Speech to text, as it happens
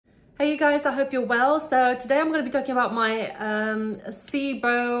Hey you guys, I hope you're well. So today I'm going to be talking about my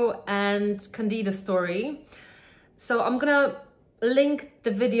Sibo and Candida story. So I'm going to link the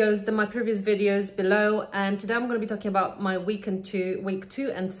videos, my previous videos below, and today I'm going to be talking about my week 2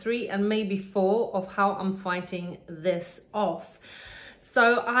 and 3 and maybe 4 of how I'm fighting this off.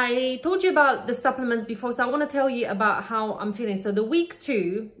 So I told you about the supplements before, so I want to tell you about how I'm feeling. So the week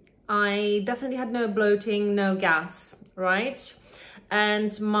 2, I definitely had no bloating, no gas, right?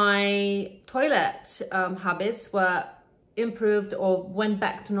 And my toilet habits were improved or went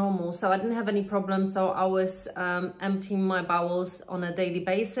back to normal. So I didn't have any problems. So I was emptying my bowels on a daily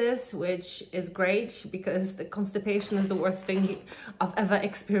basis, which is great because the constipation is the worst thing I've ever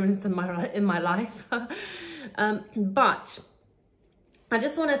experienced in my life. But I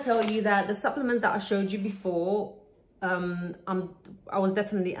just want to tell you that the supplements that I showed you before, I was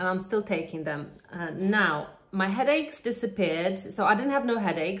definitely, and I'm still taking them. Now, my headaches disappeared. So I didn't have no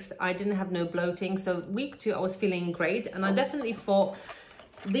headaches. I didn't have no bloating. So week 2, I was feeling great. And I definitely thought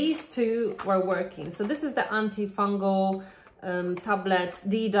these two were working. So this is the antifungal tablet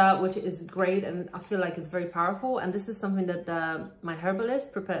Candida, which is great. And I feel like it's very powerful. And this is something that my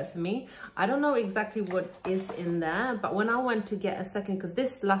herbalist prepared for me. I don't know exactly what is in there. But when I went to get a second, because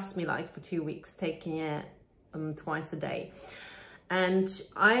this lasts me like for 2 weeks, taking it twice a day. And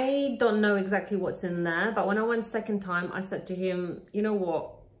I don't know exactly what's in there, but when I went second time, I said to him, you know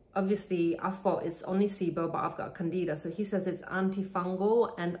what, obviously I thought it's only Sibo, but I've got Candida. So he says it's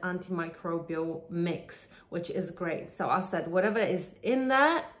antifungal and antimicrobial mix, which is great. So I said, whatever is in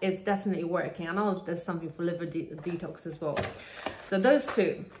there, it's definitely working. I know there's something for liver detox as well. So those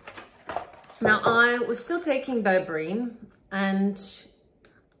two. Now I was still taking berberine, and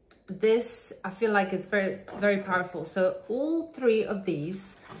this, I feel like it's very, very powerful. So all 3 of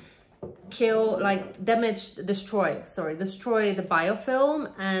these kill, like destroy the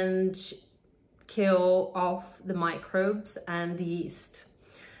biofilm and kill off the microbes and the yeast.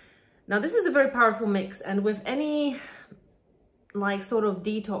 Now this is a very powerful mix, and with any like sort of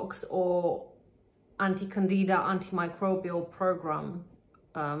detox or anti-candida, antimicrobial program,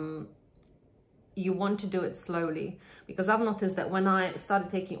 you want to do it slowly, because I've noticed that when I started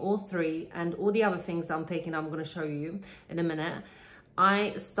taking all 3 and all the other things that I'm taking, I'm going to show you in a minute,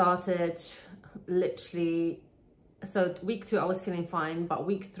 I started literally, so week 2 I was feeling fine, but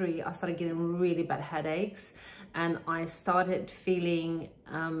week 3 I started getting really bad headaches, and I started feeling,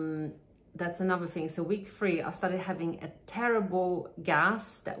 that's another thing. So week 3 I started having a terrible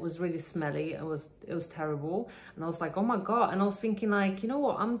gas that was really smelly. It was terrible, and I was like, oh my god. And I was thinking, like, you know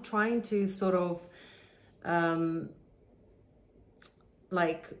what, I'm trying to sort of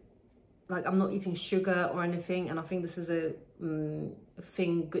like I'm not eating sugar or anything, and I think this is a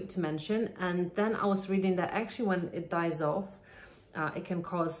thing good to mention. And then I was reading that actually when it dies off, it can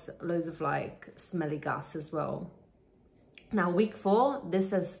cause loads of like smelly gas as well. Now week 4,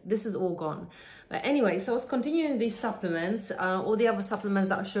 this is all gone. But anyway, so I was continuing these supplements, all the other supplements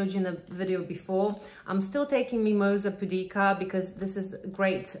that I showed you in the video before. I'm still taking Mimosa Pudica because this is a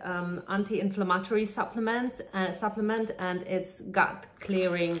great anti-inflammatory supplement, and it's gut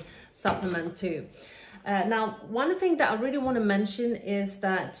clearing supplement too. Now, one thing that I really want to mention is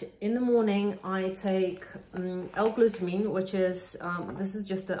that in the morning I take L-glutamine, which is, this is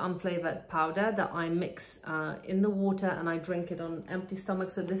just an unflavored powder that I mix in the water, and I drink it on empty stomach.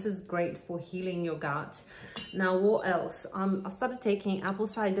 So this is great for healing your gut. Now, what else? I started taking apple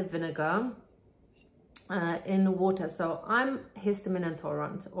cider vinegar in water. So I'm histamine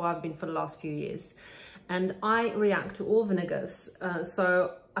intolerant, or I've been for the last few years, and I react to all vinegars.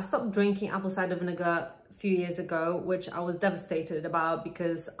 So I stopped drinking apple cider vinegar a few years ago, which I was devastated about,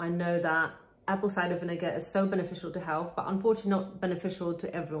 because I know that apple cider vinegar is so beneficial to health, but unfortunately not beneficial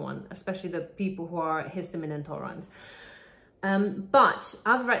to everyone, especially the people who are histamine intolerant. But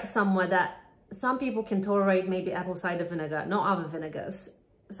I've read somewhere that some people can tolerate maybe apple cider vinegar, not other vinegars.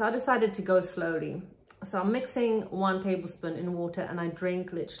 So I decided to go slowly. So I'm mixing 1 tablespoon in water, and I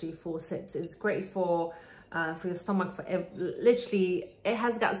drink literally 4 sips. It's great for your stomach, literally, it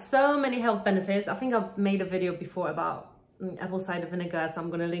has got so many health benefits. I think I've made a video before about apple cider vinegar, so I'm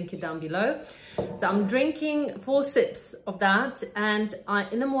going to link it down below. So I'm drinking 4 sips of that, and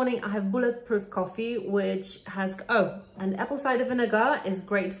in the morning I have bulletproof coffee, which has, and apple cider vinegar is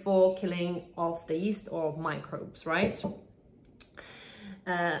great for killing off the yeast or microbes, right?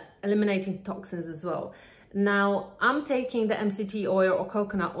 Eliminating toxins as well. Now I'm taking the MCT oil or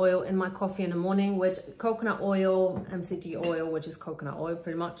coconut oil in my coffee in the morning, which coconut oil, MCT oil, which is coconut oil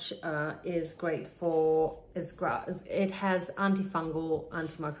pretty much, is great for, it has antifungal,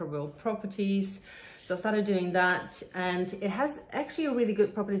 antimicrobial properties. So I started doing that, and it has actually a really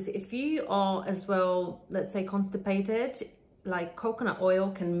good properties. If you are as well, let's say constipated, like coconut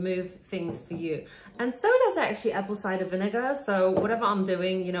oil can move things for you, and so does actually apple cider vinegar. So whatever I'm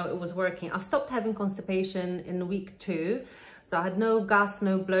doing, you know, it was working. I stopped having constipation in week 2, so I had no gas,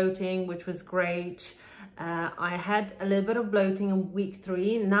 no bloating, which was great. I had a little bit of bloating in week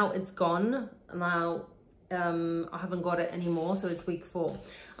 3. Now it's gone. Now I haven't got it anymore, so it's week 4.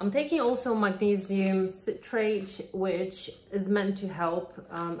 I'm taking also magnesium citrate, which is meant to help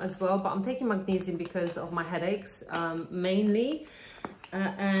as well, but I'm taking magnesium because of my headaches mainly,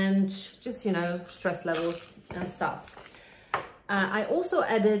 and just, you know, stress levels and stuff. I also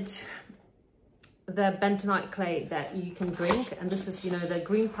added the bentonite clay that you can drink, and this is, you know, the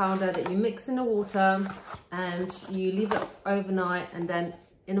green powder that you mix in the water and you leave it overnight, and then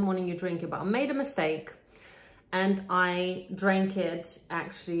in the morning you drink it. But I made a mistake, and I drank it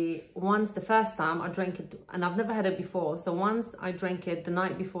actually once. The first time I drank it, and I've never had it before, so once I drank it the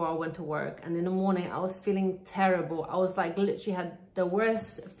night before I went to work, and in the morning I was feeling terrible. I was like, literally had the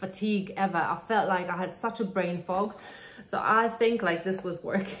worst fatigue ever. I felt like I had such a brain fog. So I think like this was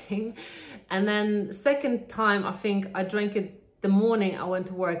working. And then second time, I think I drank it the morning I went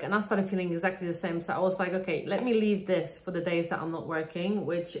to work, and I started feeling exactly the same. So I was like, okay, let me leave this for the days that I'm not working,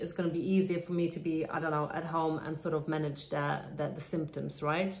 which is going to be easier for me to be, I don't know, at home and sort of manage the symptoms,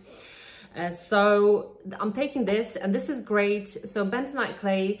 right? So I'm taking this, and this is great. So bentonite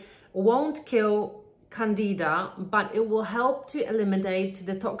clay won't kill Candida, but it will help to eliminate,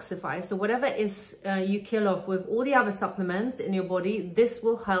 detoxify. So whatever is you kill off with all the other supplements in your body, this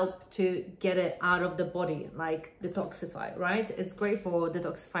will help to get it out of the body, like detoxify, right? It's great for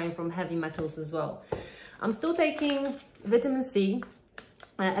detoxifying from heavy metals as well. I'm still taking vitamin C,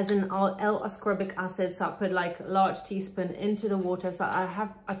 as in L-ascorbic acid. So I put like a large teaspoon into the water. So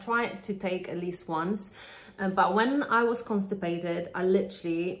I try to take at least once. But when I was constipated, I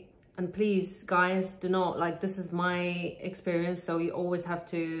literally, and please guys, do not, like, this is my experience, so you always have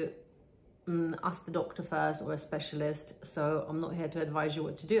to ask the doctor first or a specialist. So I'm not here to advise you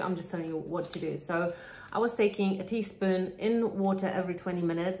what to do, I'm just telling you what to do. So I was taking a teaspoon in water every 20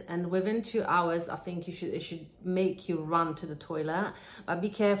 minutes, and within 2 hours, I think it should make you run to the toilet. But be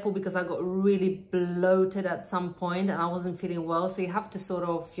careful, because I got really bloated at some point and I wasn't feeling well. So you have to sort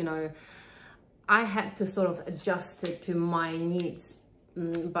of, you know, I had to sort of adjust it to my needs.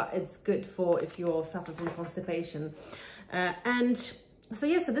 But it's good for if you're suffering from constipation. And so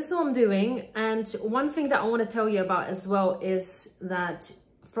yeah, so this is what I'm doing. And one thing that I want to tell you about as well is that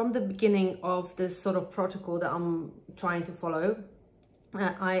from the beginning of this sort of protocol that I'm trying to follow,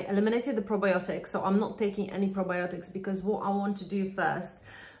 I eliminated the probiotics. So I'm not taking any probiotics, because what I want to do first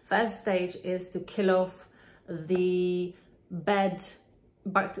stage is to kill off the bad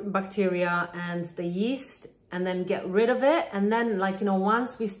bacteria and the yeast, and then get rid of it. And then, like, you know,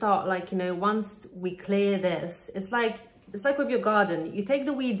 once we start, like, you know, once we clear this, it's like with your garden, you take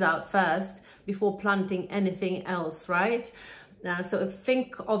the weeds out first before planting anything else, right? So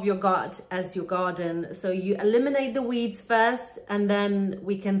think of your gut as your garden. So you eliminate the weeds first, and then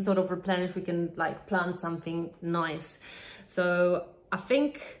we can sort of replenish, we can like plant something nice. So I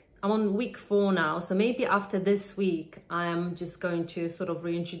think I'm on week 4 now, so maybe after this week, I'm just going to sort of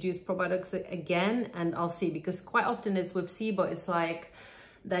reintroduce probiotics again, and I'll see, because quite often it's with Sibo, it's like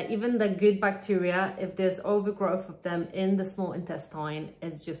that even the good bacteria, if there's overgrowth of them in the small intestine,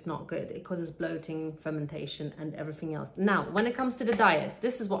 it's just not good. It causes bloating, fermentation, and everything else. Now, when it comes to the diet,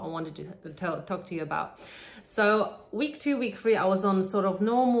 this is what I wanted to talk to you about. So week 2, week 3, I was on sort of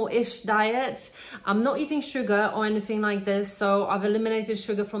normal-ish diet. I'm not eating sugar or anything like this. So I've eliminated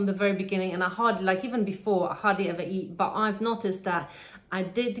sugar from the very beginning, and I hardly, like even before, I hardly ever eat. But I've noticed that I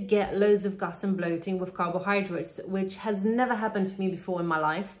did get loads of gas and bloating with carbohydrates, which has never happened to me before in my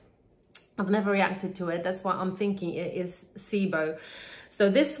life. I've never reacted to it. That's why I'm thinking it is Sibo. So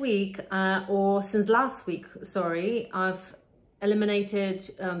this week, or since last week, sorry, I've eliminated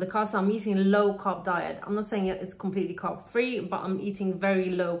the carbs. So I'm eating a low carb diet. I'm not saying it's completely carb free, but I'm eating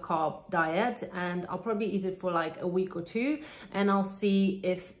very low carb diet, and I'll probably eat it for like a week or 2, and I'll see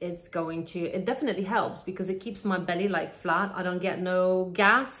if it's going to, it definitely helps, because it keeps my belly like flat. I don't get no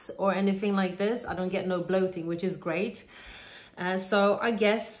gas or anything like this. I don't get no bloating, which is great. So I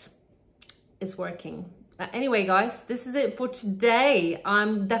guess it's working. Anyway, guys, this is it for today.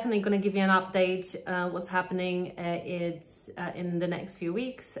 I'm definitely going to give you an update what's happening in the next few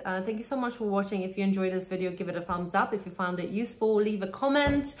weeks. Thank you so much for watching. If you enjoyed this video, give it a thumbs up. If you found it useful, leave a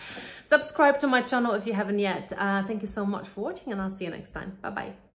comment. Subscribe to my channel if you haven't yet. Thank you so much for watching, and I'll see you next time. Bye bye.